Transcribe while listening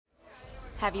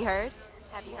Have you heard?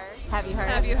 Have you heard? Have you heard?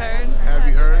 Have you heard? Have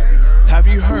you heard? Have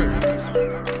you heard?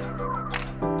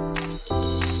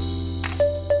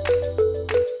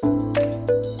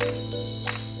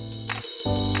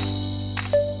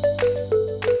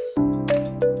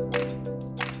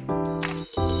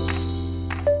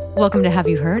 Welcome to Have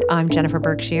You Heard? I'm Jennifer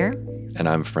Berkshire. And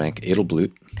I'm Frank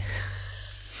Edelblut.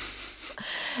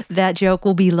 That joke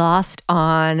will be lost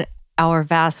on our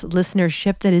vast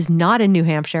listenership that is not in New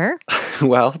Hampshire.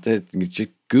 Well, just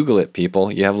Google it,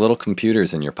 people. You have little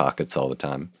computers in your pockets all the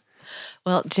time.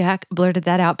 Well, Jack blurted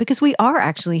that out because we are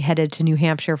actually headed to New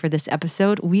Hampshire for this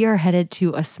episode. We are headed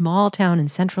to a small town in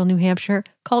central New Hampshire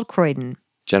called Croydon.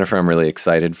 Jennifer, I'm really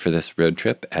excited for this road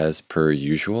trip. As per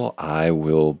usual, I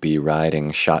will be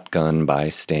riding shotgun by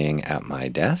staying at my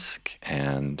desk,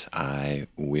 and I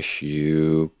wish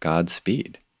you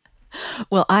Godspeed.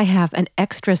 Well, I have an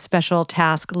extra special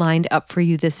task lined up for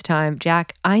you this time,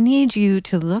 Jack. I need you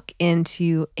to look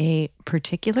into a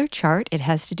particular chart. It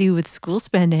has to do with school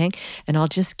spending, and I'll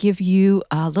just give you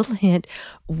a little hint.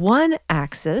 One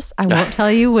axis, I won't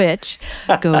tell you which,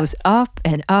 goes up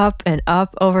and up and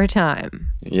up over time.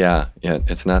 Yeah,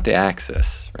 it's not the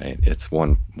axis, right? It's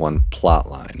one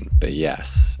plot line. But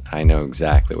yes, I know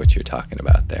exactly what you're talking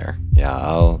about there. Yeah,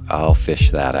 I'll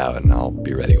fish that out, and I'll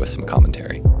be ready with some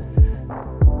commentary.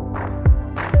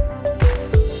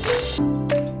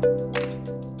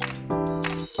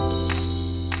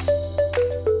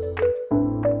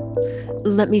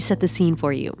 Let me set the scene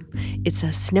for you. It's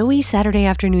a snowy Saturday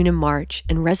afternoon in March,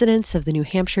 and residents of the New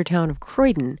Hampshire town of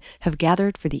Croydon have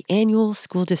gathered for the annual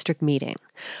school district meeting.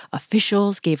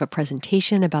 Officials gave a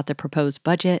presentation about the proposed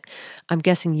budget. I'm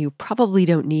guessing you probably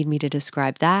don't need me to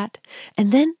describe that.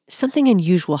 And then something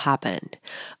unusual happened.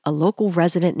 A local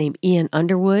resident named Ian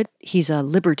Underwood, he's a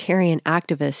libertarian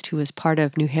activist who is part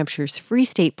of New Hampshire's Free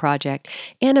State Project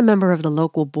and a member of the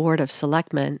local board of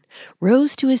selectmen,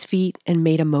 rose to his feet and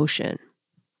made a motion.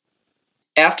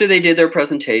 After they did their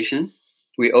presentation,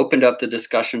 we opened up the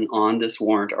discussion on this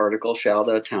warrant article, shall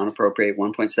the town appropriate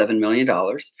 $1.7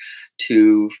 million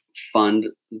to fund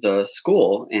the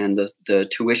school and the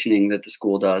tuitioning that the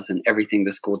school does and everything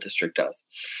the school district does.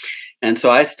 And so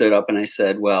I stood up and I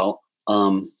said, well,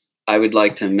 I would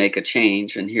like to make a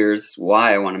change, and here's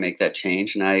why I want to make that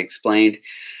change. And I explained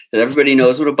that everybody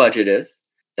knows what a budget is.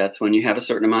 That's when you have a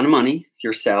certain amount of money,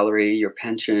 your salary, your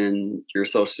pension, your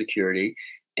Social Security,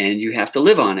 and you have to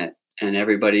live on it. And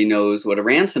everybody knows what a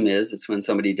ransom is. It's when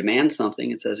somebody demands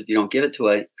something and says, if you don't give it to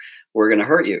us, we're going to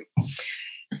hurt you.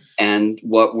 And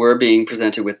what we're being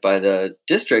presented with by the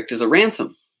district is a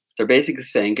ransom. They're basically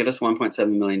saying, give us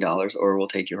 $1.7 million or we'll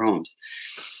take your homes.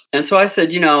 And so I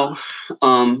said,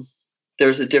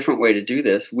 there's a different way to do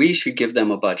this. We should give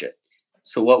them a budget.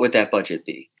 So what would that budget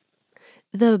be?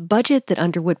 The budget that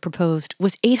Underwood proposed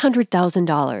was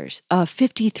 $800,000, a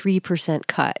 53%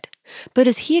 cut. But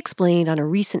as he explained on a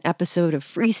recent episode of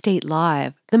Free State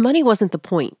Live, the money wasn't the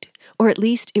point, or at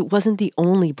least it wasn't the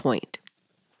only point.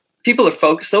 People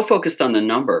are so focused on the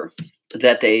number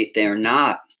that they are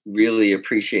not really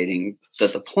appreciating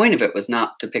that the point of it was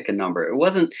not to pick a number. It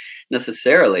wasn't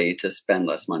necessarily to spend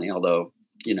less money, although,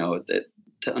 to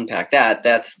unpack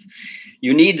that's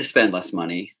you need to spend less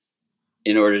money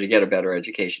in order to get a better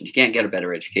education. You can't get a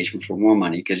better education for more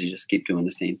money because you just keep doing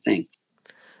the same thing.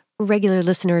 Regular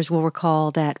listeners will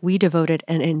recall that we devoted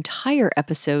an entire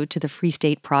episode to the Free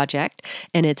State Project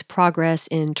and its progress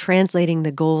in translating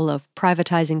the goal of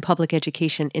privatizing public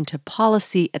education into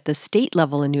policy at the state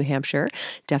level in New Hampshire.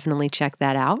 Definitely check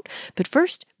that out. But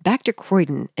first, back to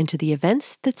Croydon and to the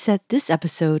events that set this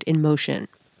episode in motion.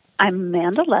 I'm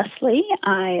Amanda Leslie.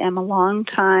 I am a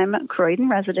longtime Croydon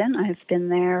resident. I've been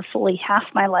there fully half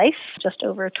my life, just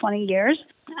over 20 years.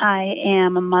 I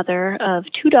am a mother of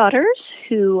two daughters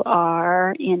who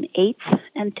are in 8th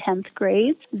and 10th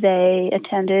grades. They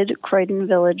attended Croydon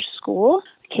Village School,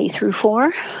 K through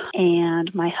 4,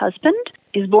 and my husband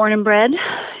is born and bred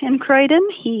in Croydon.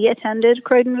 He attended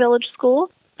Croydon Village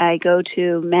School. I go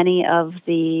to many of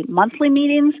the monthly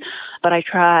meetings, but I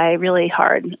try really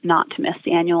hard not to miss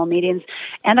the annual meetings.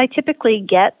 And I typically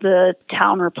get the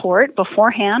town report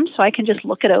beforehand so I can just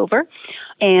look it over.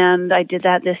 And I did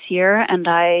that this year, and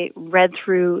I read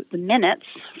through the minutes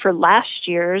for last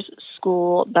year's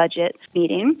school budget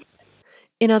meeting.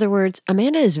 In other words,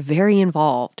 Amanda is very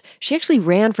involved. She actually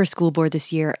ran for school board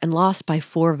this year and lost by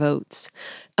 4 votes.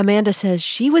 Amanda says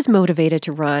she was motivated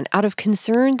to run out of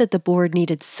concern that the board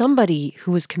needed somebody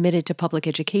who was committed to public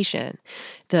education.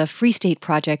 The Free State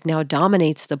Project now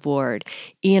dominates the board.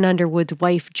 Ian Underwood's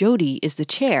wife, Jody, is the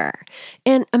chair.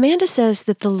 And Amanda says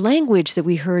that the language that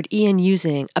we heard Ian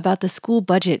using about the school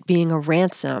budget being a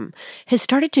ransom has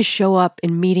started to show up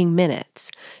in meeting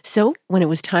minutes. So when it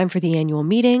was time for the annual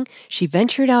meeting, she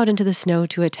ventured out into the snow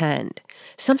to attend,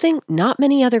 something not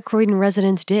many other Croydon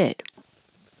residents did.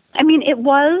 I mean, it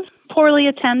was poorly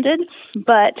attended,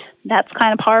 but that's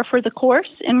kind of par for the course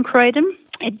in Croydon.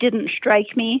 It didn't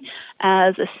strike me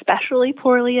as especially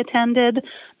poorly attended,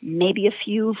 maybe a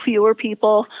few fewer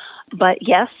people. But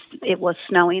yes, it was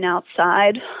snowing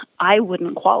outside. I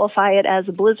wouldn't qualify it as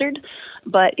a blizzard,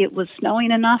 but it was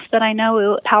snowing enough that I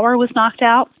know power was knocked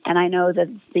out. And I know that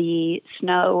the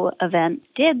snow event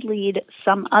did lead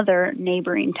some other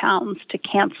neighboring towns to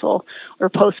cancel or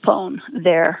postpone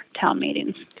their town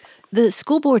meetings. The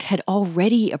school board had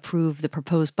already approved the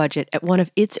proposed budget at one of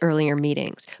its earlier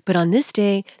meetings, but on this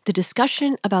day, the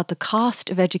discussion about the cost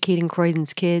of educating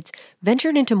Croydon's kids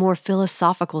ventured into more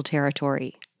philosophical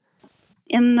territory.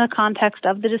 In the context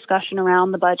of the discussion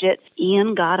around the budget,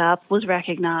 Ian got up, was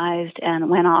recognized, and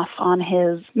went off on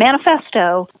his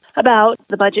manifesto about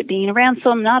the budget being a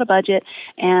ransom, not a budget,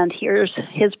 and here's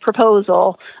his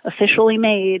proposal officially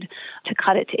made to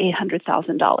cut it to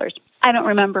 $800,000. I don't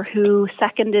remember who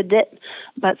seconded it,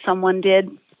 but someone did.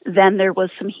 Then there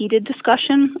was some heated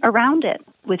discussion around it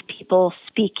with people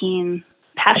speaking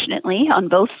passionately on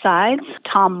both sides.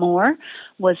 Tom Moore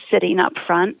was sitting up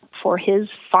front for his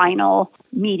final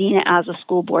meeting as a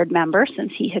school board member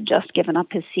since he had just given up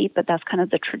his seat, but that's kind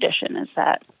of the tradition, is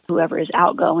that whoever is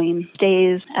outgoing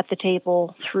stays at the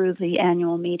table through the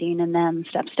annual meeting and then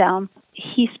steps down.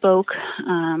 He spoke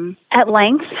at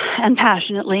length and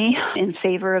passionately in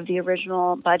favor of the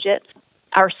original budget.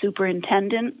 Our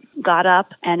superintendent got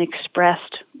up and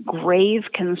expressed grave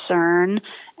concern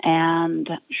and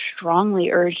strongly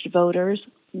urged voters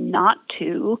not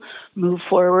to move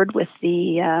forward with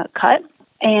the cut.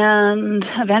 And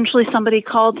eventually somebody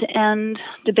called to end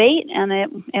debate, and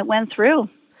it went through.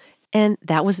 And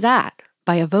that was that.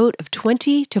 By a vote of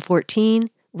 20-14,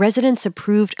 residents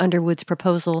approved Underwood's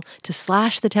proposal to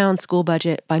slash the town school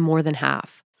budget by more than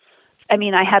half. I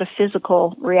mean, I had a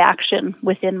physical reaction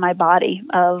within my body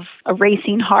of a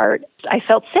racing heart. I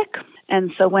felt sick.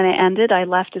 And so when it ended, I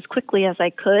left as quickly as I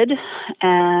could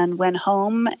and went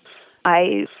home.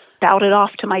 I shouted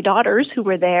off to my daughters who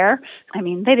were there. I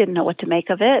mean, they didn't know what to make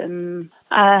of it. And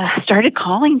started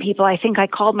calling people. I think I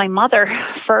called my mother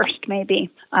first, maybe,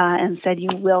 and said,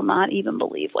 "You will not even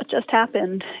believe what just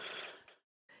happened."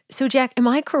 So, Jack, am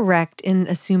I correct in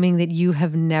assuming that you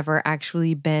have never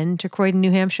actually been to Croydon,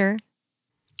 New Hampshire?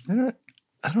 I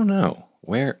don't know.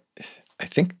 Where? I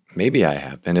think maybe I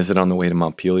have been. Is it on the way to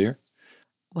Montpelier?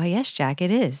 Why, yes, Jack,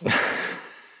 it is.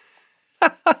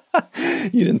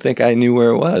 You didn't think I knew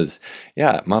where it was.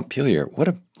 Yeah, Montpelier. What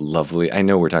a lovely... I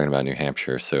know we're talking about New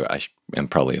Hampshire, so I am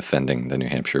probably offending the New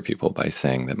Hampshire people by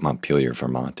saying that Montpelier,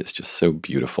 Vermont is just so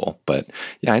beautiful. But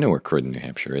yeah, I know where Croydon, New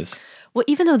Hampshire is. Well,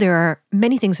 even though there are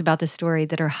many things about this story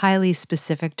that are highly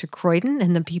specific to Croydon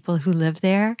and the people who live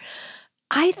there,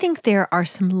 I think there are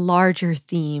some larger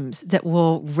themes that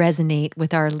will resonate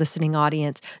with our listening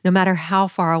audience, no matter how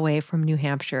far away from New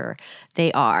Hampshire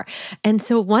they are. And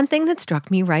so one thing that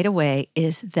struck me right away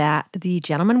is that the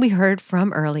gentleman we heard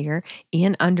from earlier,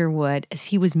 Ian Underwood, as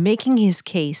he was making his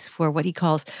case for what he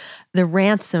calls the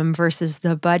ransom versus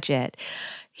the budget,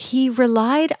 he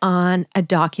relied on a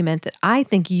document that I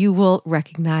think you will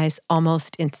recognize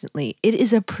almost instantly. It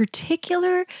is a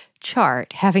particular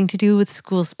chart having to do with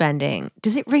school spending.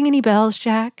 Does it ring any bells,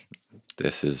 Jack?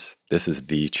 This is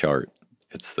the chart.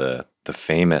 It's the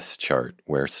famous chart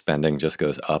where spending just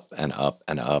goes up and up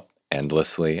and up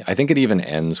endlessly. I think it even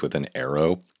ends with an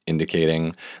arrow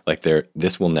indicating like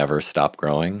this will never stop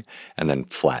growing, and then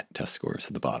flat test scores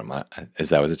at the bottom. Is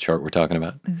that what the chart we're talking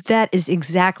about? That is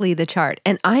exactly the chart.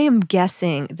 And I am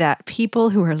guessing that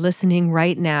people who are listening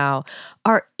right now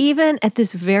are even at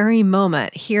this very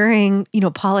moment hearing,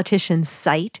 politicians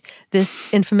cite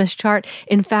this infamous chart.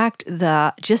 In fact,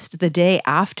 just the day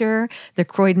after the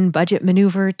Croydon budget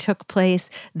maneuver took place,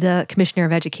 the Commissioner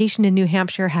of Education in New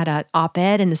Hampshire had an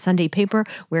op-ed in the Sunday paper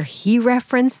where he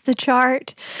referenced the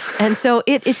chart. And so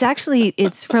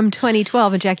it's from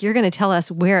 2012. And Jack, you're going to tell us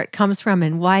where it comes from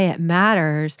and why it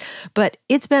matters, but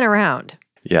it's been around.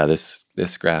 Yeah, this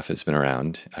graph has been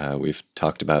around. We've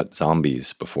talked about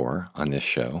zombies before on this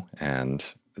show,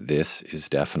 and this is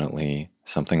definitely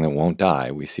something that won't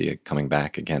die. We see it coming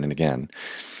back again and again.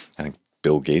 I think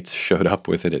Bill Gates showed up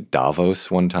with it at Davos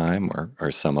one time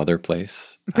or some other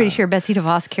place. I'm pretty sure Betsy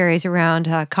DeVos carries around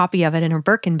a copy of it in her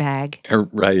Birkin bag.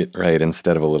 Right.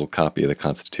 Instead of a little copy of the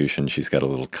Constitution, she's got a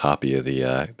little copy of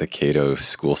the Cato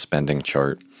school spending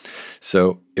chart.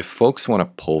 So if folks want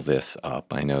to pull this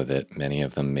up, I know that many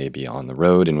of them may be on the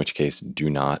road, in which case do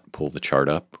not pull the chart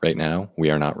up right now. We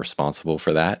are not responsible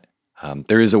for that.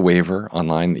 There is a waiver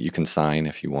online that you can sign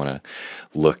if you want to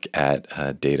look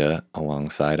at data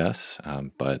alongside us.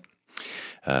 But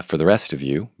for the rest of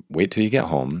you, wait till you get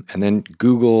home and then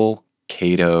Google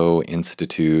Cato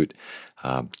Institute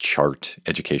chart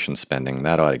education spending.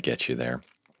 That ought to get you there.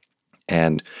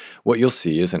 And what you'll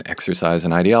see is an exercise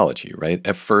in ideology, right?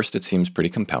 At first, it seems pretty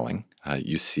compelling.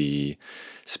 You see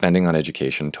spending on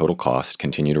education, total cost,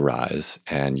 continue to rise,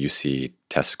 and you see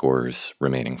test scores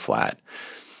remaining flat.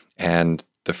 And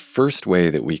the first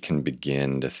way that we can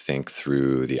begin to think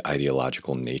through the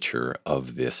ideological nature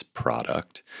of this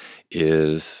product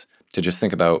is to just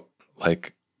think about,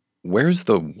 like, where's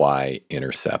the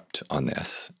y-intercept on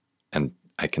this? And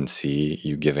I can see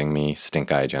you giving me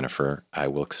stink eye, Jennifer. I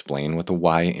will explain what the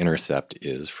y-intercept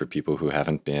is for people who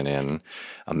haven't been in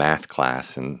a math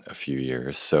class in a few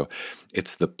years. So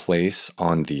it's the place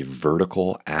on the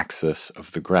vertical axis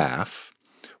of the graph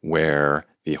where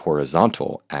the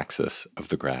horizontal axis of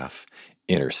the graph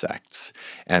intersects.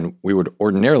 And we would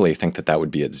ordinarily think that that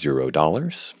would be at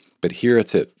 $0, but here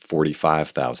it's at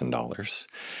 $45,000.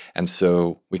 And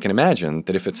so we can imagine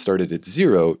that if it started at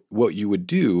 0, what you would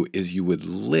do is you would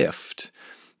lift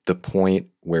the point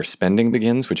where spending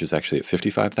begins, which is actually at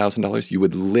 $55,000. You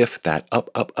would lift that up,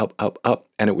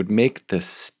 and it would make the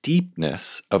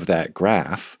steepness of that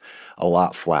graph a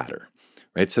lot flatter.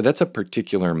 Right, so that's a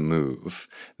particular move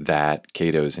that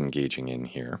Cato's engaging in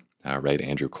here, right?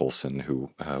 Andrew Coulson, who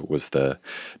was the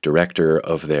director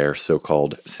of their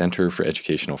so-called Center for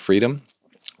Educational Freedom,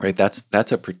 right?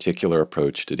 That's a particular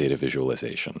approach to data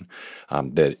visualization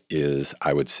that is,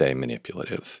 I would say,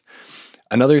 manipulative.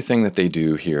 Another thing that they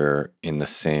do here in the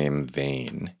same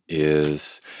vein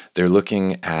is they're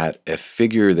looking at a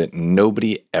figure that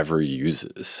nobody ever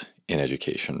uses in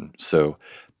education. So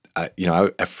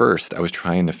at first I was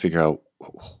trying to figure out,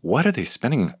 what are they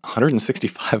spending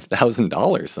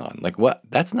 $165,000 on? Like, what?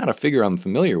 That's not a figure I'm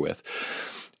familiar with.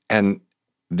 And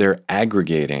they're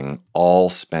aggregating all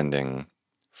spending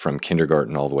from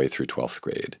kindergarten all the way through 12th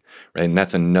grade, right? And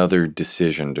that's another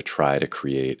decision to try to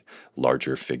create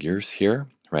larger figures here,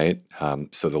 right?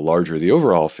 So the larger the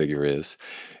overall figure is,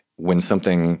 when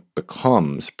something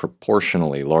becomes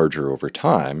proportionally larger over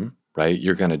time, right,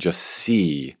 you're going to just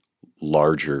see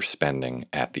larger spending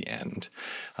at the end.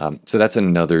 So that's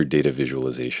another data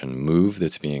visualization move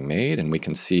that's being made, and we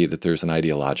can see that there's an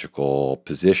ideological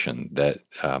position that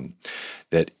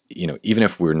even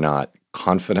if we're not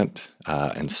confident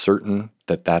and certain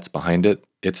that that's behind it,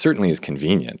 it certainly is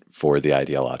convenient for the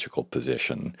ideological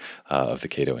position of the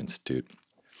Cato Institute.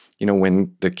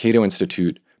 When the Cato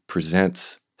Institute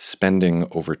presents spending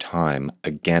over time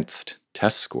against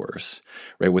test scores,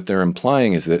 right? What they're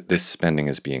implying is that this spending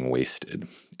is being wasted.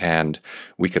 And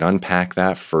we could unpack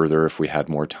that further if we had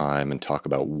more time and talk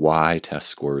about why test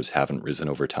scores haven't risen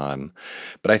over time.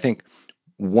 But I think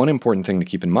one important thing to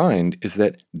keep in mind is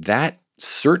that that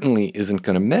certainly isn't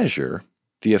going to measure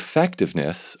the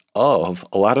effectiveness of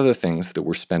a lot of the things that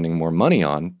we're spending more money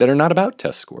on that are not about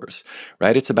test scores,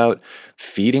 right? It's about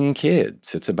feeding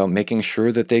kids. It's about making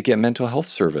sure that they get mental health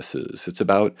services. It's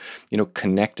about,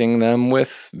 connecting them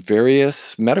with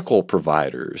various medical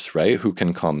providers, right, who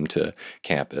can come to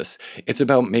campus. It's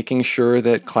about making sure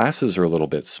that classes are a little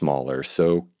bit smaller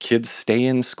so kids stay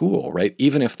in school, right?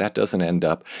 Even if that doesn't end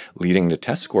up leading to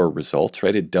test score results,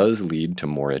 right, it does lead to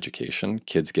more education,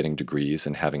 kids getting degrees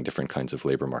and having different kinds of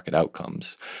labor market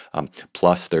outcomes.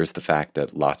 Plus, there's the fact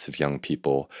that lots of young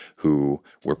people who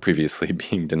were previously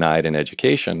being denied an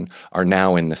education are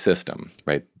now in the system,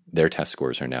 right? Their test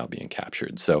scores are now being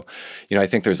captured. So, I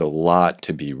think there's a lot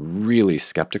to be really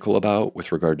skeptical about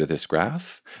with regard to this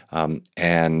graph.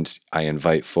 And I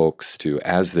invite folks to,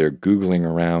 as they're Googling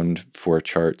around for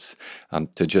charts,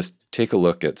 to just take a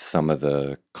look at some of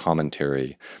the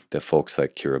commentary that folks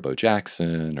like Kira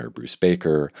Boe-Jackson or Bruce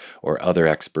Baker or other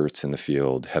experts in the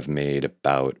field have made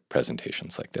about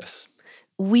presentations like this.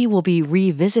 We will be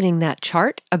revisiting that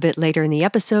chart a bit later in the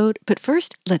episode, but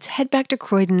first, let's head back to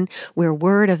Croydon, where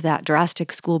word of that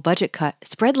drastic school budget cut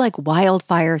spread like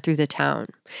wildfire through the town,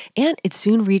 and it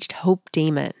soon reached Hope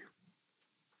Damon.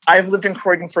 I've lived in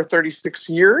Croydon for 36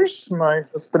 years. My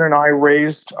husband and I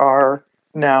raised our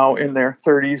now in their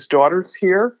 30s daughters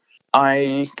here.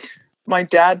 My My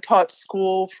dad taught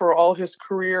school for all his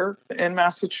career in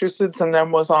Massachusetts and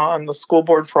then was on the school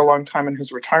board for a long time in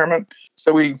his retirement.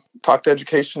 So we talked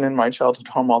education in my childhood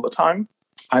home all the time.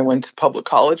 I went to public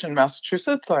college in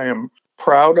Massachusetts. I am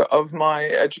proud of my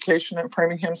education at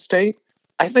Framingham State.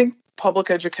 I think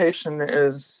public education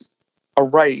is a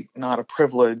right, not a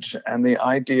privilege. And the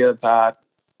idea that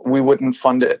we wouldn't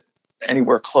fund it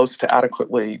anywhere close to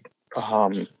adequately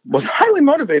was highly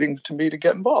motivating to me to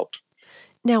get involved.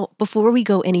 Now, before we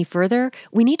go any further,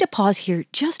 we need to pause here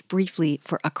just briefly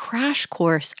for a crash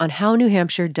course on how New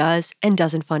Hampshire does and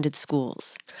doesn't fund its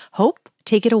schools. Hope,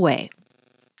 take it away.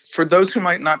 For those who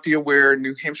might not be aware,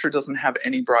 New Hampshire doesn't have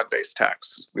any broad-based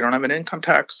tax. We don't have an income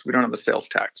tax. We don't have a sales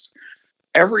tax.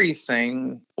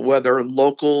 Everything, whether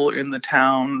local in the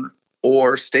town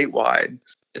or statewide,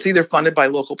 it's either funded by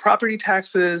local property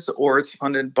taxes or it's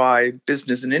funded by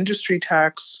business and industry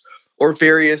tax or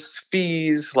various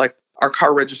fees like our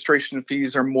car registration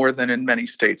fees are more than in many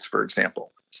states, for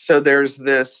example. So there's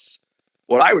this,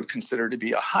 what I would consider to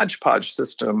be a hodgepodge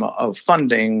system of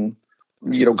funding,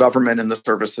 government and the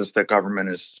services that government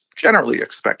is generally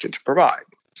expected to provide.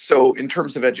 So in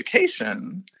terms of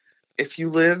education, if you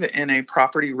live in a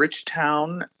property-rich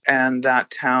town and that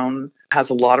town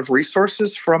has a lot of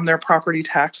resources from their property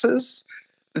taxes,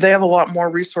 they have a lot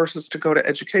more resources to go to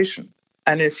education.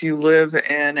 And if you live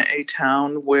in a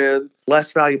town with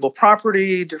less valuable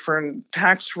property, different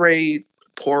tax rate,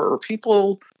 poorer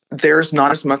people, there's not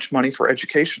as much money for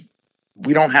education.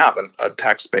 We don't have a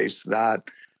tax base that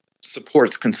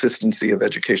supports consistency of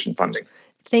education funding.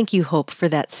 Thank you, Hope, for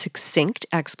that succinct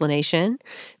explanation.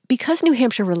 Because New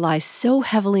Hampshire relies so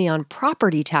heavily on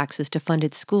property taxes to fund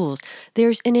its schools,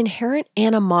 there's an inherent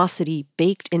animosity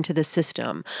baked into the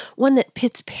system, one that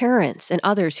pits parents and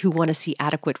others who want to see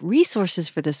adequate resources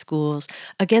for the schools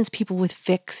against people with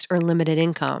fixed or limited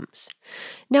incomes.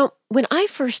 Now, when I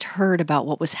first heard about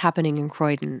what was happening in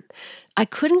Croydon, I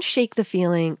couldn't shake the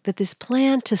feeling that this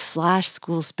plan to slash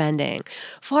school spending,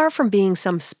 far from being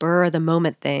some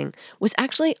spur-of-the-moment thing, was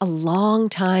actually a long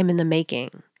time in the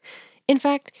making. In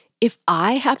fact, if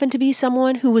I happened to be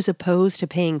someone who was opposed to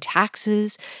paying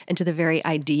taxes and to the very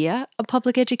idea of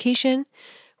public education,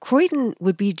 Croydon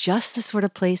would be just the sort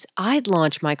of place I'd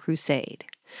launch my crusade.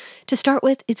 To start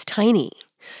with, it's tiny.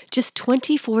 Just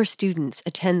 24 students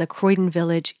attend the Croydon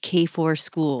Village K4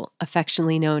 school,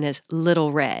 affectionately known as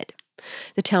Little Red.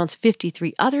 The town's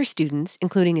 53 other students,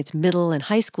 including its middle and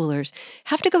high schoolers,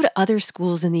 have to go to other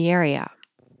schools in the area.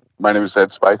 My name is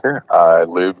Ed Spiker. I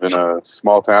live in a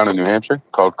small town in New Hampshire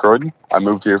called Croydon. I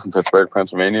moved here from Pittsburgh,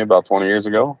 Pennsylvania about 20 years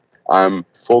ago. I'm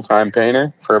a full-time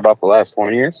painter for about the last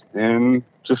 20 years and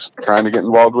just trying to get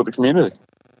involved with the community.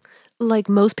 Like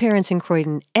most parents in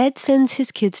Croydon, Ed sends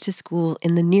his kids to school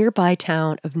in the nearby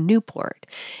town of Newport.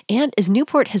 And as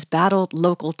Newport has battled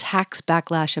local tax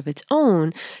backlash of its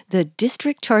own, the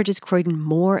district charges Croydon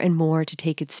more and more to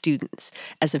take its students.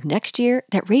 As of next year,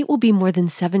 that rate will be more than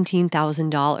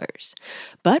 $17,000.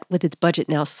 But with its budget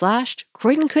now slashed,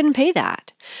 Croydon couldn't pay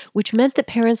that, which meant that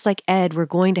parents like Ed were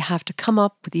going to have to come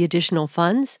up with the additional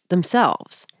funds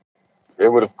themselves. It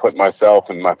would have put myself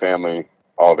and my family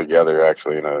all together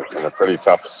actually in a pretty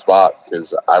tough spot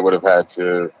because I would have had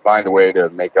to find a way to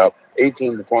make up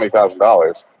 $18,000 to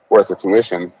 $20,000 worth of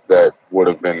tuition that would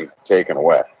have been taken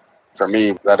away. For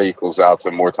me, that equals out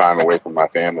to more time away from my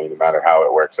family, no matter how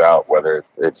it works out, whether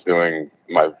it's doing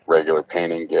my regular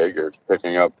painting gig or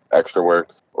picking up extra work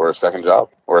or a second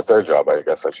job or a third job, I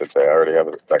guess I should say. I already have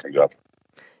a second job.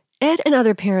 Ed and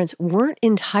other parents weren't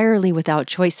entirely without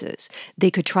choices.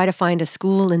 They could try to find a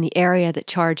school in the area that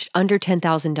charged under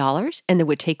 $10,000 and that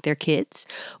would take their kids,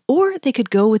 or they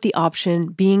could go with the option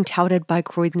being touted by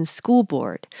Croydon's school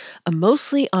board, a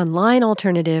mostly online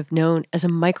alternative known as a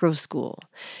micro school.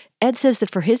 Ed says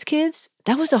that for his kids,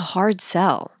 that was a hard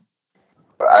sell.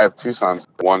 I have two sons,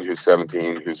 one who's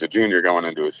 17, who's a junior going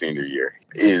into his senior year,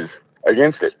 is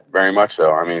against it, very much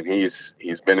so. I mean, he's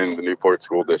been in the Newport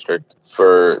School District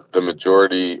for the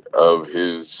majority of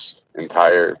his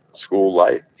entire school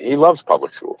life. He loves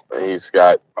public school. He's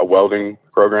got a welding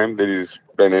program that he's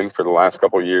been in for the last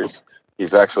couple of years.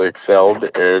 He's actually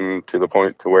excelled and to the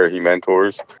point to where he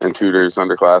mentors and tutors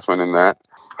underclassmen in that.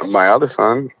 My other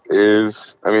son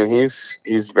is,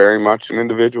 he's very much an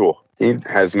individual. He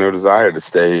has no desire to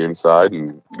stay inside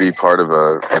and be part of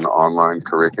an online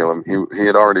curriculum. He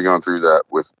had already gone through that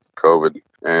with COVID,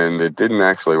 and it didn't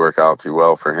actually work out too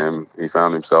well for him. He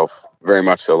found himself very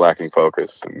much so lacking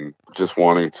focus and just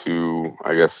wanting to,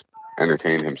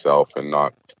 entertain himself and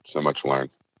not so much learn.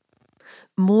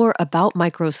 More about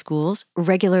microschools,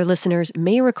 regular listeners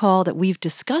may recall that we've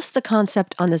discussed the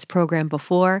concept on this program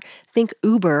before. Think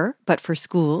Uber, but for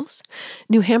schools.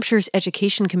 New Hampshire's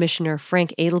Education Commissioner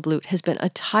Frank Edelblut has been a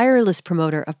tireless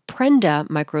promoter of Prenda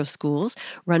microschools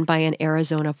run by an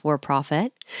Arizona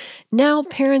for-profit. Now,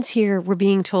 parents here were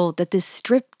being told that this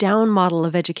stripped-down model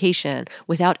of education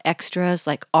without extras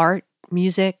like art,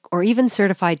 music, or even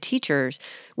certified teachers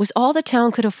was all the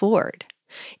town could afford.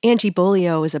 Angie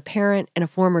Bolio is a parent and a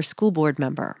former school board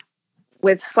member.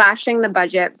 With slashing the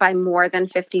budget by more than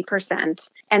 50%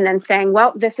 and then saying,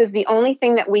 well, this is the only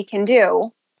thing that we can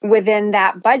do within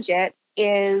that budget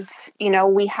is,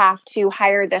 we have to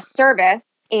hire this service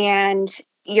and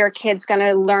your kid's going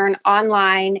to learn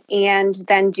online and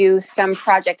then do some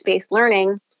project-based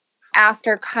learning.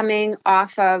 After coming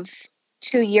off of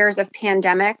 2 years of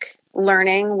pandemic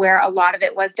learning where a lot of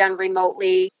it was done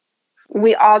remotely,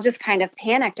 we all just kind of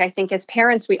panicked. I think as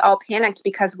parents, we all panicked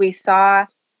because we saw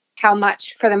how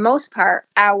much, for the most part,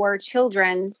 our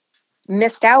children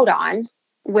missed out on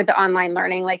with the online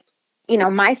learning. Like,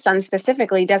 my son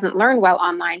specifically doesn't learn well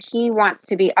online. He wants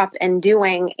to be up and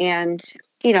doing, and,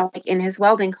 like in his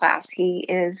welding class, he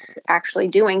is actually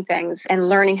doing things and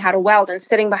learning how to weld, and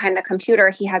sitting behind the computer,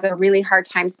 he has a really hard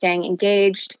time staying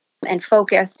engaged and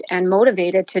focused and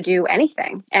motivated to do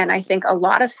anything. And I think a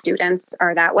lot of students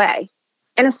are that way.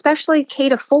 And especially K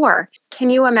to 4. Can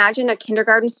you imagine a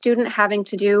kindergarten student having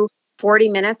to do 40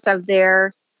 minutes of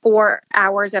their 4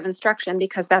 hours of instruction,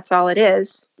 because that's all it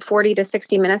is, 40 to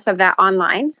 60 minutes of that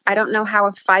online? I don't know how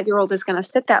a 5-year-old is going to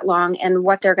sit that long and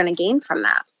what they're going to gain from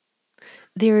that.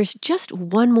 There's just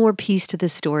one more piece to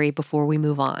this story before we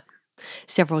move on.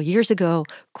 Several years ago,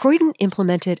 Croydon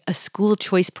implemented a school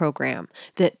choice program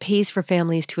that pays for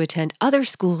families to attend other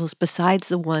schools besides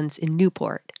the ones in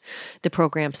Newport. The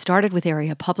program started with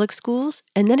area public schools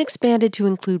and then expanded to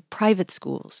include private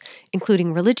schools,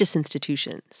 including religious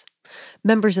institutions.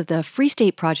 Members of the Free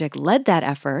State Project led that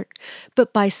effort,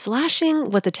 but by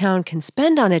slashing what the town can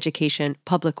spend on education,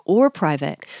 public or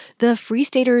private, the Free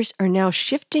Staters are now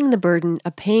shifting the burden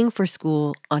of paying for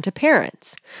school onto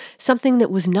parents, something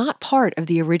that was not part of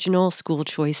the original school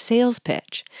choice sales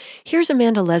pitch. Here's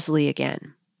Amanda Leslie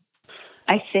again.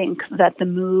 I think that the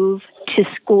move to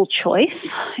school choice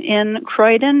in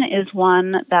Croydon is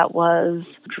one that was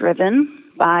driven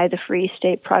by the Free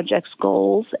State Project's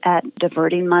goals at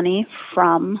diverting money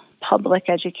from public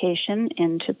education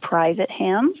into private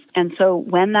hands. And so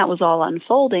when that was all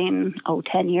unfolding,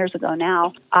 10 years ago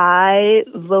now, I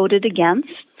voted against,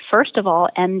 first of all,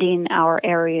 ending our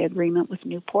area agreement with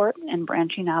Newport and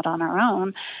branching out on our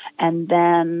own, and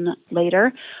then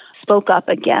later spoke up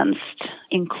against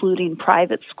including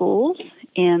private schools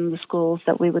in the schools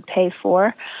that we would pay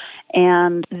for.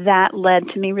 And that led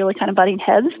to me really kind of butting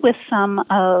heads with some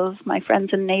of my friends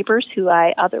and neighbors who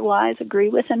I otherwise agree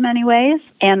with in many ways.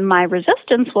 And my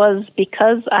resistance was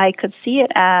because I could see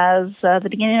it as the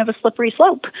beginning of a slippery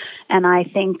slope. And I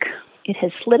think it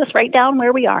has slid us right down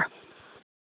where we are.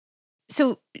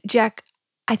 So, Jack,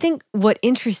 I think what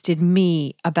interested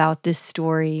me about this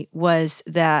story was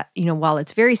that, while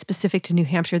it's very specific to New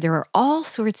Hampshire, there are all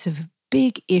sorts of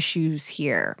big issues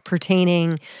here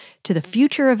pertaining to the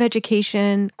future of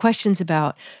education, questions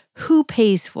about who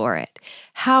pays for it,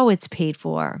 how it's paid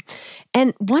for.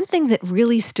 And one thing that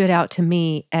really stood out to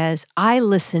me as I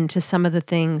listened to some of the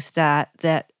things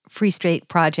that Free State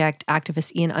Project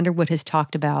activist Ian Underwood has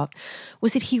talked about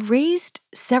was that he raised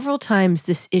several times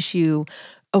this issue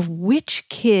of which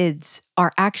kids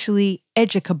are actually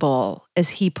educable, as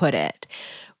he put it.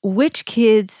 Which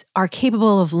kids are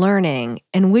capable of learning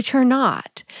and which are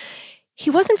not.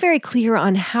 He wasn't very clear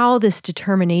on how this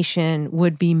determination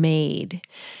would be made.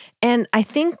 And I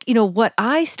think, what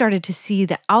I started to see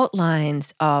the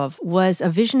outlines of was a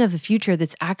vision of the future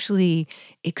that's actually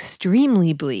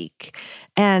extremely bleak.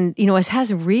 And, it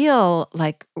has real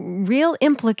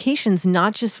implications,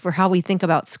 not just for how we think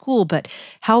about school, but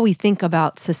how we think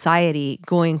about society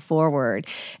going forward.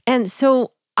 And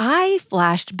so I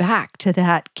flashed back to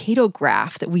that Cato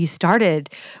graph that we started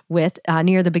with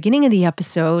near the beginning of the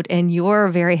episode and your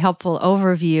very helpful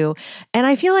overview. And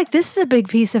I feel like this is a big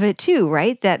piece of it too,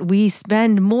 right? That we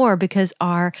spend more because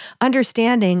our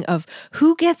understanding of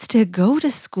who gets to go to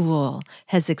school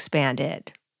has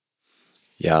expanded.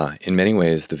 Yeah, in many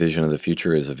ways, the vision of the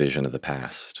future is a vision of the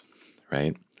past,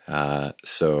 right?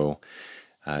 So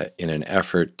in an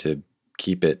effort to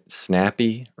keep it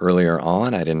snappy earlier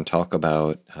on, I didn't talk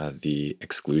about the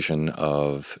exclusion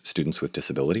of students with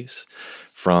disabilities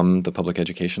from the public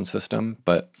education system,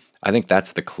 but I think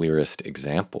that's the clearest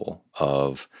example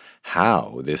of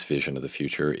how this vision of the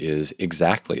future is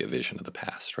exactly a vision of the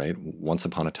past, right? Once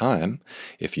upon a time,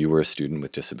 if you were a student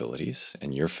with disabilities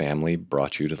and your family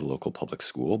brought you to the local public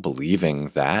school believing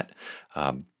that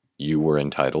you were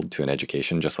entitled to an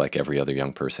education just like every other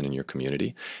young person in your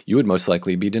community, you would most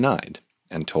likely be denied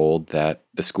and told that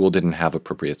the school didn't have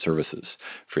appropriate services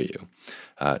for you.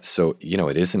 So,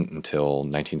 it isn't until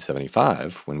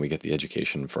 1975 when we get the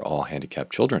Education for All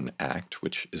Handicapped Children Act,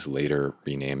 which is later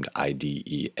renamed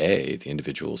IDEA, the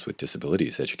Individuals with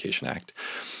Disabilities Education Act.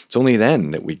 It's only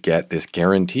then that we get this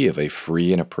guarantee of a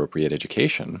free and appropriate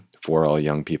education for all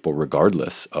young people,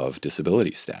 regardless of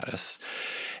disability status.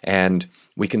 And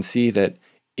we can see that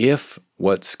if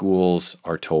what schools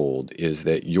are told is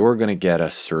that you're going to get a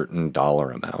certain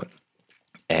dollar amount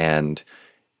and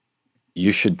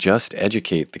you should just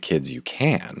educate the kids you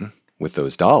can with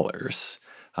those dollars,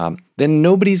 then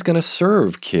nobody's going to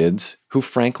serve kids who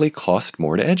frankly cost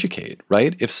more to educate,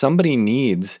 right? If somebody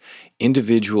needs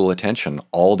individual attention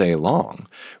all day long,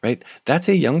 right, that's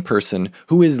a young person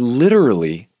who is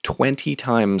literally 20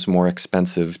 times more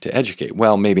expensive to educate.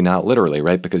 Well, maybe not literally,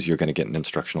 right? Because you're going to get an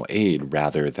instructional aide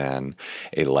rather than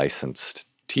a licensed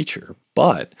teacher.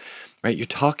 But, right, you're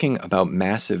talking about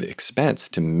massive expense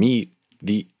to meet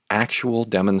the actual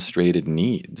demonstrated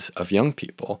needs of young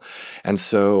people. And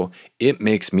so it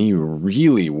makes me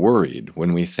really worried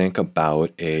when we think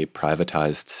about a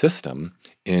privatized system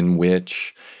in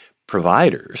which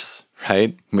providers,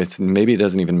 right? Maybe it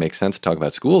doesn't even make sense to talk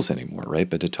about schools anymore, right?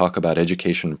 But to talk about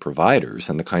education providers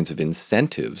and the kinds of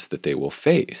incentives that they will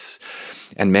face.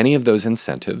 And many of those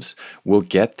incentives will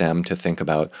get them to think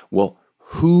about, well,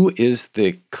 who is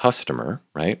the customer,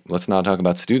 right? Let's not talk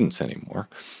about students anymore.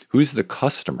 Who's the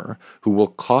customer who will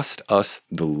cost us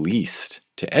the least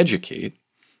to educate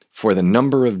for the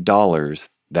number of dollars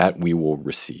that we will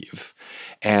receive?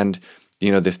 And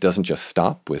this doesn't just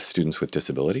stop with students with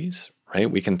disabilities, right?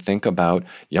 We can think about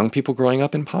young people growing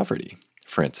up in poverty,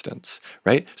 for instance,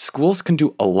 right? Schools can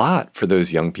do a lot for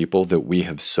those young people that we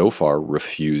have so far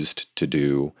refused to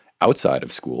do outside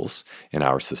of schools in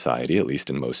our society, at least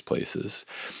in most places.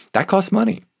 That costs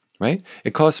money, right?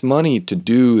 It costs money to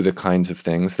do the kinds of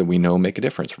things that we know make a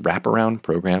difference. Wraparound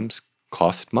programs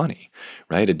cost money,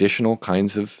 right? Additional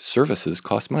kinds of services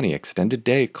cost money. Extended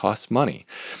day costs money.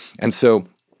 And so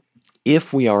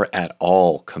if we are at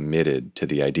all committed to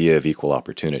the idea of equal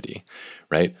opportunity,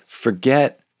 right,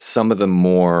 forget some of the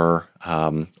more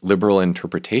liberal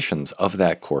interpretations of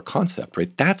that core concept,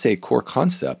 right? That's a core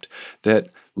concept that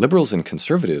liberals and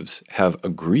conservatives have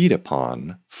agreed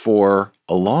upon for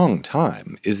a long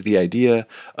time, is the idea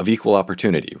of equal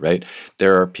opportunity, right?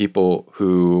 There are people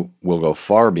who will go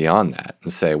far beyond that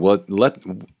and say, well,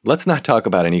 let's not talk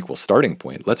about an equal starting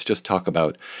point. Let's just talk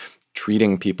about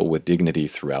treating people with dignity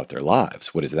throughout their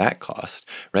lives. What does that cost,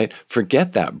 right?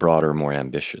 Forget that broader, more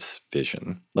ambitious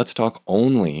vision. Let's talk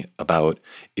only about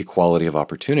equality of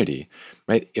opportunity,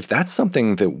 right? If that's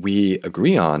something that we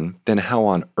agree on, then how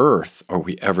on earth are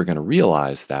we ever going to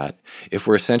realize that if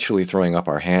we're essentially throwing up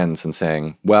our hands and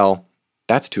saying, well,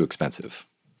 that's too expensive?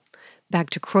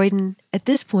 Back to Croydon. At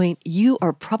this point, you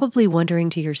are probably wondering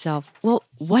to yourself, well,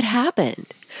 what happened?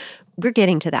 We're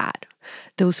getting to that.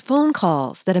 Those phone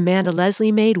calls that Amanda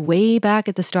Leslie made way back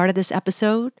at the start of this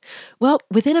episode? Well,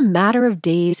 within a matter of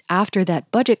days after that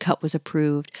budget cut was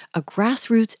approved, a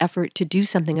grassroots effort to do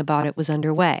something about it was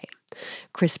underway.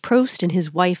 Chris Prost and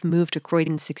his wife moved to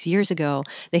Croydon 6 years ago.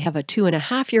 They have a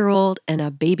 2.5-year-old and a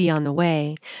baby on the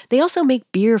way. They also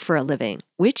make beer for a living,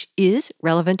 which is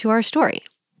relevant to our story.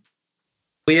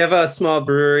 We have a small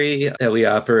brewery that we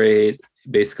operate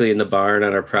basically in the barn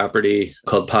on our property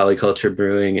called Polyculture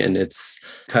Brewing, and it's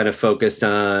kind of focused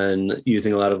on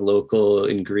using a lot of local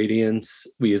ingredients.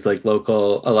 We use a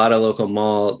lot of local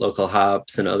malt, local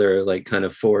hops, and other kind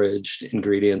of foraged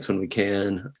ingredients when we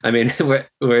can. I mean,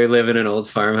 we live in an old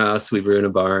farmhouse, we brew in a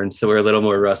barn, so we're a little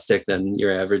more rustic than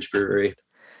your average brewery.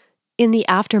 In the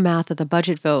aftermath of the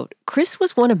budget vote, Chris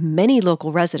was one of many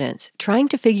local residents trying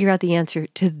to figure out the answer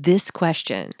to this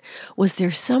question. Was there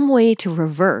some way to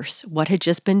reverse what had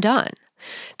just been done?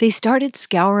 They started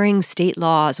scouring state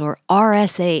laws, or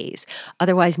RSAs,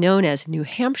 otherwise known as New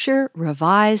Hampshire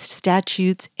Revised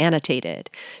Statutes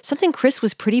Annotated, something Chris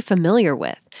was pretty familiar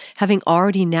with, having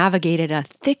already navigated a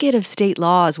thicket of state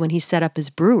laws when he set up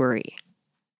his brewery.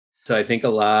 So I think a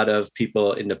lot of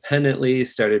people independently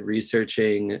started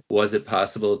researching, was it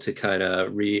possible to kind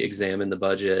of re-examine the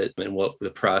budget and what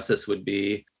the process would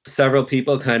be? Several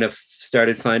people kind of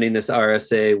started finding this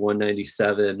RSA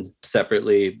 197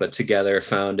 separately, but together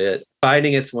found it.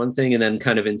 Finding it's one thing and then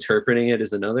kind of interpreting it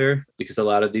is another, because a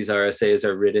lot of these RSAs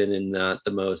are written in not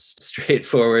the most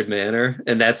straightforward manner.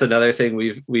 And that's another thing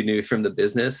we knew from the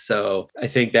business. So I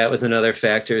think that was another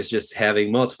factor, is just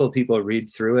having multiple people read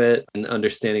through it and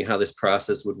understanding how this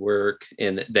process would work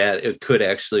and that it could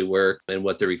actually work and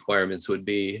what the requirements would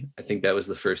be. I think that was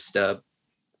the first step.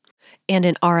 And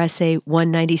an RSA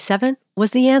 197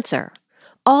 was the answer.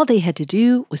 All they had to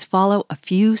do was follow a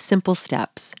few simple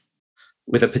steps.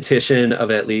 With a petition of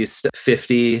at least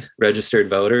 50 registered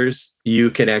voters,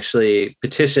 you can actually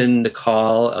petition to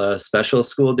call a special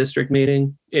school district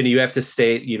meeting. And you have to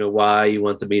state, why you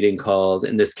want the meeting called.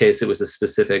 In this case, it was a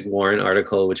specific warrant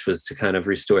article, which was to kind of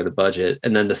restore the budget.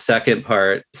 And then the second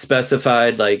part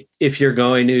specified, like, if you're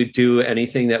going to do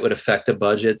anything that would affect a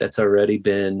budget that's already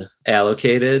been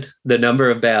allocated, the number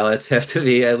of ballots have to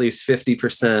be at least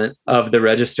 50% of the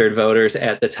registered voters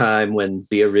at the time when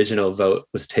the original vote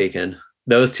was taken.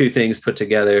 Those two things put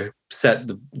together set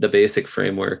the basic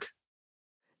framework.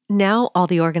 Now all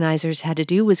the organizers had to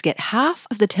do was get half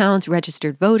of the town's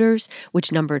registered voters,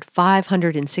 which numbered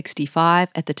 565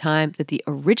 at the time that the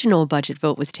original budget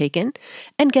vote was taken,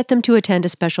 and get them to attend a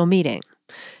special meeting.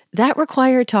 That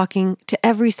required talking to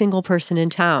every single person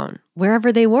in town,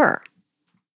 wherever they were.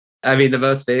 I mean, the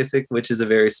most basic, which is a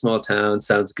very small town,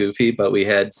 sounds goofy, but we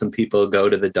had some people go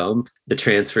to the dump, the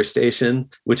transfer station,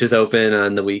 which is open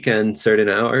on the weekend, certain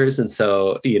hours. And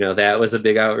so, that was a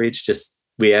big outreach.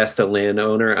 We asked a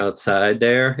landowner outside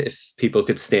there if people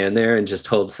could stand there and just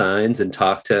hold signs and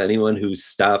talk to anyone who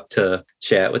stopped to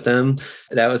chat with them.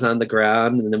 That was on the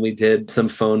ground. And then we did some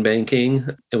phone banking,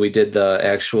 and we did the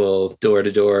actual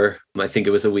door-to-door. I think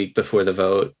it was a week before the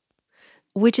vote.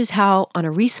 Which is how, on a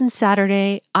recent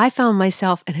Saturday, I found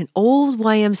myself at an old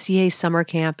YMCA summer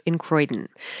camp in Croydon,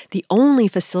 the only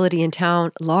facility in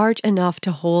town large enough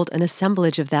to hold an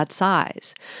assemblage of that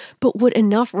size. But would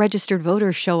enough registered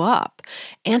voters show up?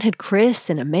 And had Chris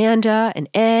and Amanda and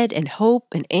Ed and Hope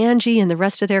and Angie and the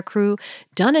rest of their crew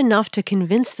done enough to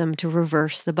convince them to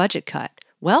reverse the budget cut?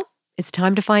 Well, it's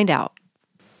time to find out.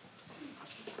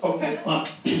 Okay.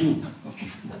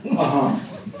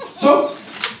 So,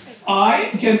 I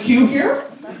get a cue here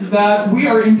that we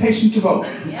are impatient to vote.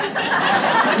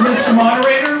 Mr.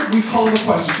 Moderator, we call the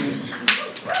question.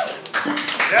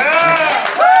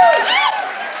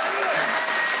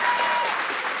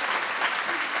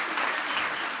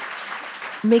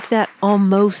 Make that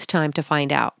almost time to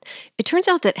find out. It turns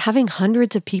out that having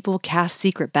hundreds of people cast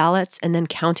secret ballots and then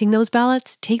counting those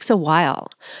ballots takes a while.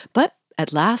 But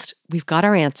at last, we've got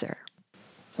our answer.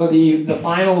 So the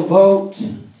final vote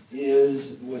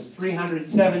was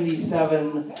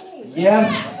 377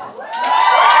 yes.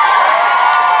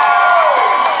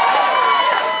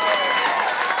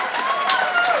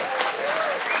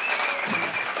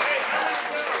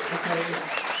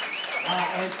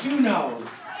 And 2 no.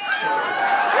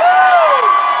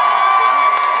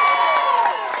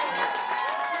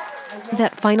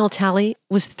 That final tally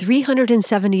was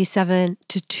 377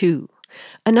 to 2.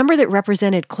 A number that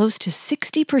represented close to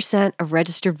 60% of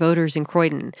registered voters in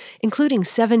Croydon, including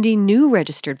 70 new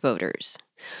registered voters.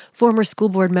 Former school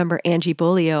board member Angie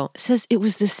Bolio says it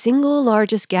was the single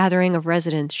largest gathering of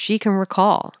residents she can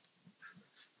recall.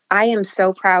 I am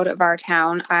so proud of our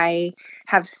town. I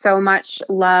have so much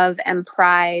love and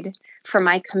pride for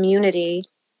my community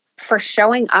for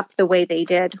showing up the way they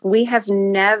did. We have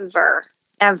never,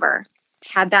 ever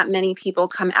had that many people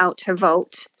come out to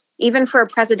vote. Even for a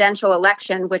presidential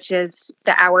election, which is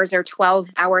the hours are 12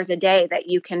 hours a day that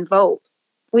you can vote,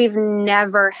 we've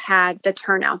never had the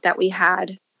turnout that we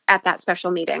had at that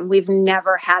special meeting. We've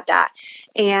never had that.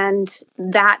 And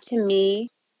that to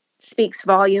me speaks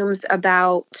volumes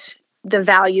about the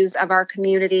values of our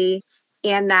community,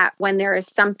 and that when there is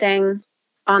something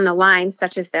on the line,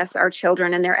 such as this, our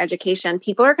children and their education,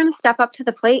 people are going to step up to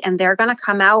the plate and they're going to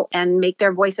come out and make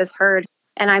their voices heard.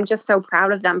 And I'm just so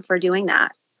proud of them for doing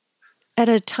that. At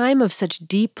a time of such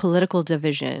deep political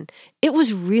division, it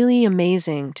was really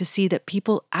amazing to see that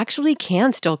people actually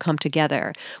can still come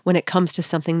together when it comes to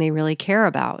something they really care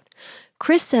about.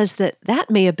 Chris says that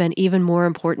may have been even more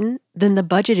important than the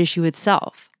budget issue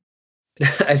itself.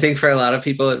 I think for a lot of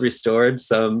people, it restored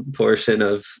some portion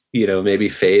of, maybe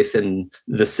faith in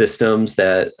the systems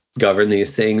that govern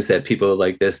these things, that people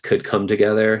like this could come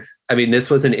together. I mean, this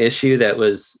was an issue that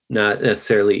was not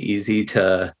necessarily easy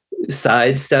to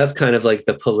sidestep, kind of like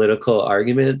the political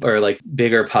argument or like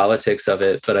bigger politics of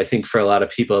it. But I think for a lot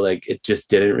of people, like, it just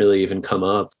didn't really even come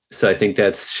up. So I think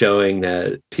that's showing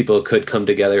that people could come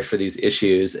together for these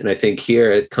issues. And I think here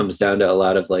it comes down to a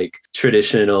lot of like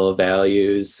traditional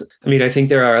values. I mean, I think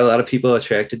there are a lot of people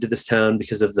attracted to this town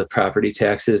because of the property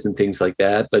taxes and things like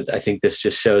that. But I think this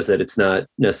just shows that it's not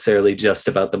necessarily just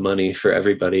about the money for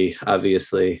everybody.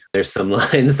 Obviously, there's some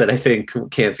lines that I think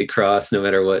can't be crossed no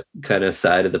matter what kind of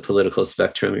side of the political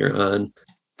spectrum you're on.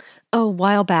 A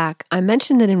while back, I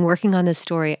mentioned that in working on this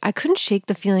story, I couldn't shake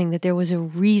the feeling that there was a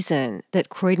reason that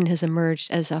Croydon has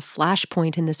emerged as a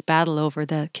flashpoint in this battle over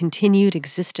the continued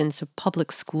existence of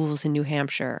public schools in New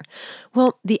Hampshire.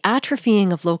 Well, the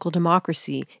atrophying of local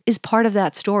democracy is part of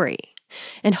that story.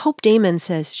 And Hope Damon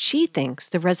says she thinks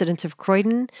the residents of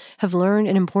Croydon have learned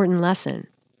an important lesson.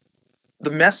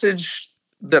 The message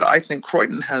that I think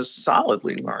Croydon has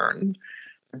solidly learned: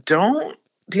 don't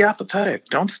be apathetic.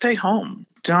 Don't stay home.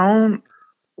 Don't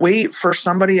wait for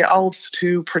somebody else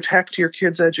to protect your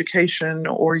kid's education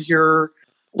or your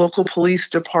local police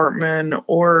department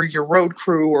or your road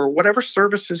crew or whatever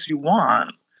services you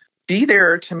want. Be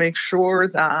there to make sure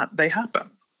that they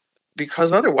happen,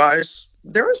 because otherwise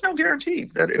there is no guarantee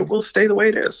that it will stay the way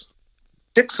it is.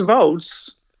 6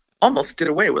 votes almost did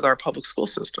away with our public school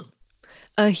system.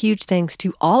 A huge thanks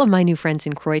to all of my new friends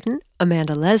in Croydon: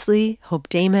 Amanda Leslie, Hope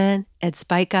Damon, Ed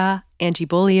Spica, Angie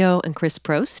Bolio, and Chris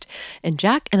Prost. And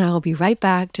Jack and I will be right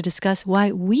back to discuss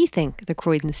why we think the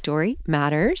Croydon story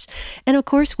matters. And of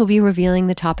course, we'll be revealing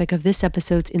the topic of this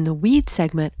episode's In the Weeds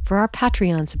segment for our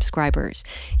Patreon subscribers.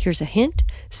 Here's a hint: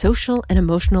 social and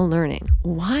emotional learning.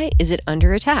 Why is it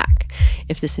under attack?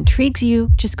 If this intrigues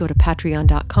you, just go to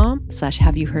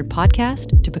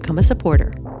patreon.com/haveyouheardpodcast to become a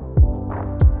supporter.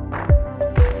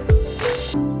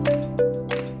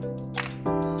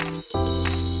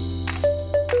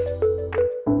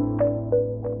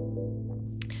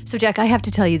 So, Jack, I have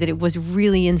to tell you that it was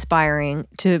really inspiring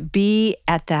to be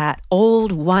at that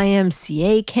old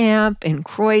YMCA camp in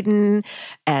Croydon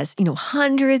as,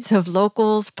 hundreds of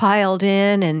locals piled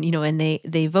in and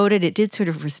they voted. It did sort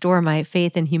of restore my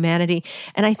faith in humanity.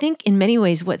 And I think in many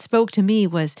ways what spoke to me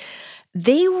was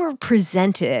they were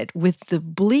presented with the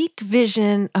bleak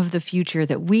vision of the future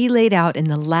that we laid out in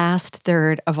the last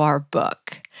third of our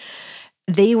book.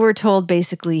 They were told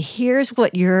basically, here's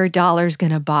what your dollar's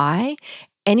going to buy.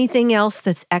 Anything else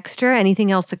that's extra,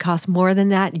 anything else that costs more than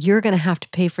that, you're going to have to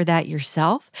pay for that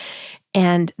yourself.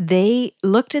 And they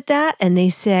looked at that and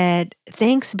they said,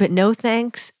 thanks, but no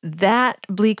thanks. That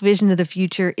bleak vision of the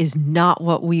future is not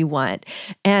what we want.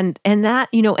 And that,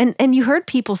 and you heard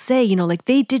people say, like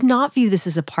they did not view this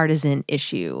as a partisan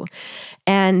issue.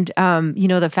 And,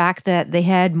 the fact that they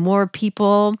had more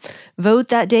people vote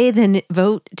that day than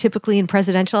vote typically in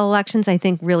presidential elections, I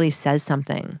think really says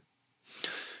something.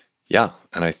 Yeah,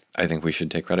 and I think we should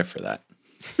take credit for that.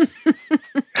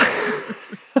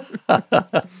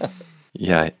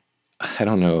 Yeah, I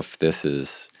don't know if this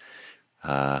is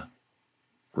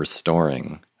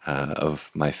restoring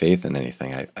of my faith in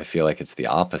anything. I feel like it's the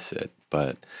opposite.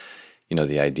 But,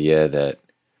 the idea that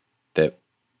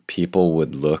people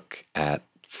would look at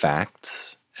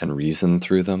facts and reason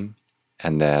through them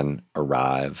and then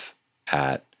arrive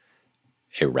at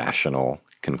a rational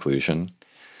conclusion,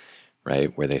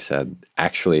 right? Where they said,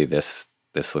 actually, this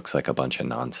looks like a bunch of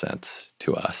nonsense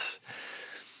to us.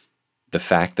 The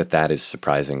fact that is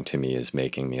surprising to me is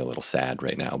making me a little sad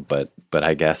right now. But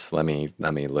I guess let me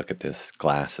look at this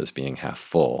glass as being half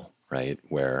full, right?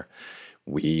 Where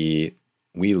we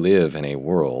live in a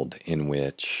world in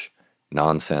which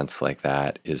nonsense like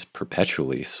that is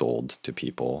perpetually sold to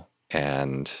people,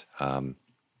 and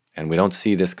we don't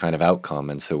see this kind of outcome.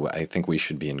 And so I think we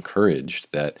should be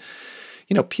encouraged that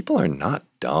people are not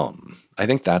dumb. I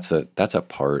think that's a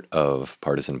part of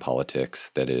partisan politics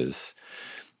that is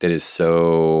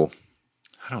so,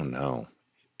 I don't know.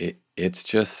 It's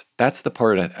just, that's the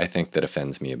part I think that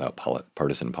offends me about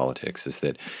partisan politics, is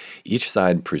that each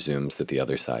side presumes that the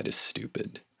other side is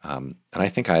stupid. And I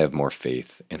think I have more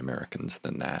faith in Americans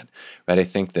than that, right? I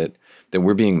think that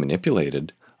we're being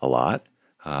manipulated a lot.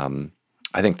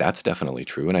 I think that's definitely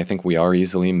true, and I think we are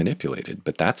easily manipulated,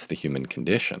 but that's the human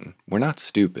condition. We're not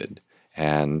stupid.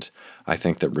 And I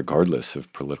think that regardless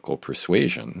of political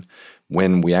persuasion,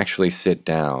 when we actually sit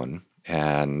down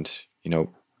and,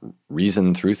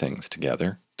 reason through things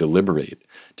together, deliberate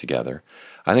together,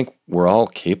 I think we're all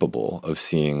capable of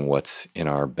seeing what's in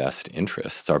our best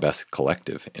interests, our best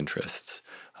collective interests.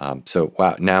 So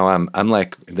wow, now I'm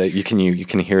like that. You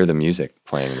can hear the music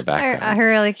playing in the background. I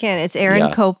really can. It's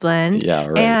Aaron Copeland. Yeah,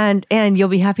 right. And you'll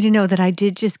be happy to know that I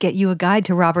did just get you a guide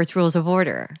to Robert's Rules of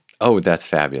Order. Oh, that's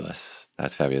fabulous.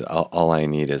 That's fabulous. All I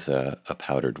need is a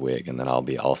powdered wig, and then I'll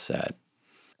be all set.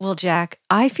 Well, Jack,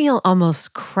 I feel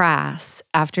almost crass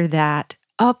after that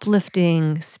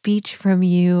uplifting speech from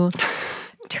you,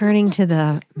 turning to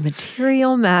the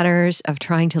material matters of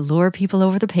trying to lure people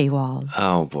over the paywall.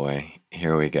 Oh boy,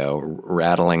 here we go,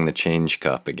 rattling the change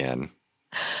cup again.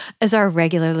 As our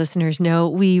regular listeners know,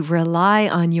 we rely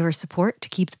on your support to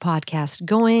keep the podcast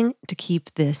going, to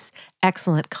keep this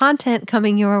excellent content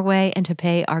coming your way, and to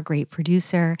pay our great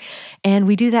producer. And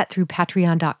we do that through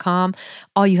patreon.com.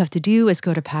 All you have to do is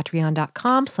go to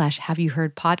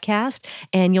patreon.com/haveyouheardpodcast,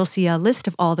 and you'll see a list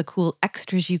of all the cool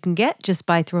extras you can get just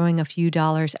by throwing a few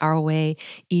dollars our way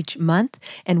each month.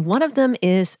 And one of them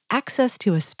is access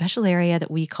to a special area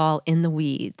that we call In the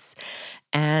Weeds.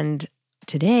 And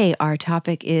today, our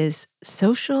topic is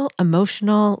social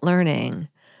emotional learning.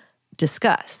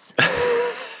 Discuss.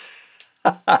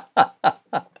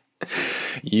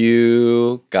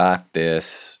 You got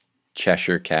this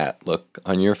Cheshire Cat look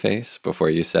on your face before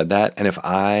you said that. And if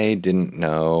I didn't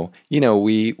know,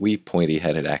 we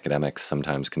pointy-headed academics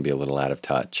sometimes can be a little out of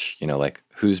touch, like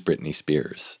who's Britney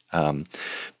Spears?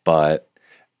 But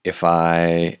if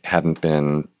I hadn't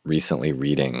been recently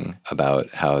reading about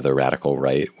how the radical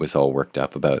right was all worked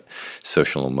up about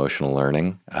social emotional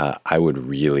learning, I would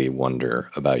really wonder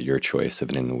about your choice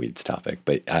of an In the Weeds topic.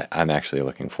 But I'm actually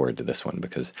looking forward to this one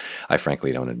because I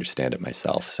frankly don't understand it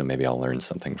myself. So maybe I'll learn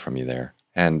something from you there.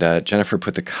 And Jennifer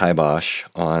put the kibosh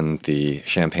on the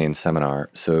Champagne seminar.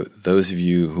 So those of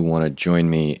you who want to join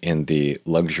me in the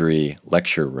luxury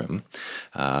lecture room,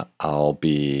 I'll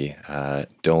be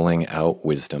doling out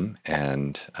wisdom.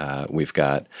 And we've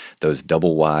got those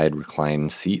double wide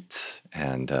reclined seats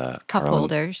and cup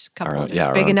holders,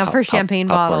 big enough for champagne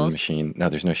popcorn bottles. Machine. No,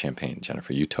 there's no champagne,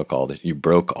 Jennifer. You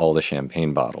broke all the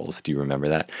champagne bottles. Do you remember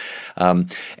that?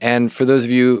 And for those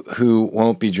of you who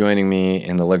won't be joining me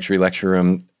in the luxury lecture room,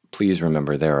 please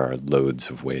remember there are loads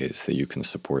of ways that you can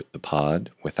support the pod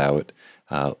without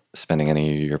spending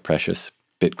any of your precious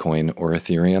Bitcoin or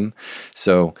Ethereum.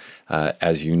 So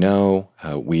as you know,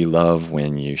 we love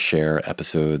when you share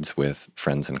episodes with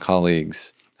friends and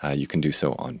colleagues. You can do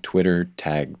so on Twitter.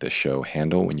 Tag the show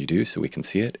handle when you do so we can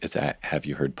see it. It's at Have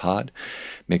You Heard Pod.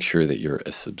 Make sure that you're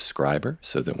a subscriber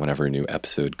so that whenever a new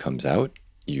episode comes out,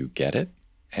 you get it.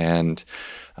 And,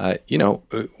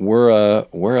 we're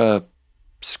a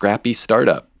scrappy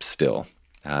startup still,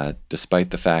 despite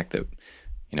the fact that,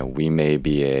 we may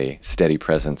be a steady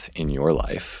presence in your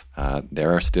life.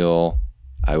 There are still,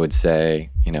 I would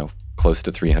say, close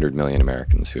to 300 million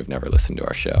Americans who have never listened to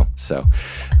our show. So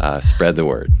spread the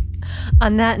word.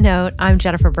 On that note, I'm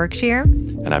Jennifer Berkshire.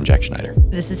 And I'm Jack Schneider.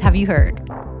 This is Have You Heard?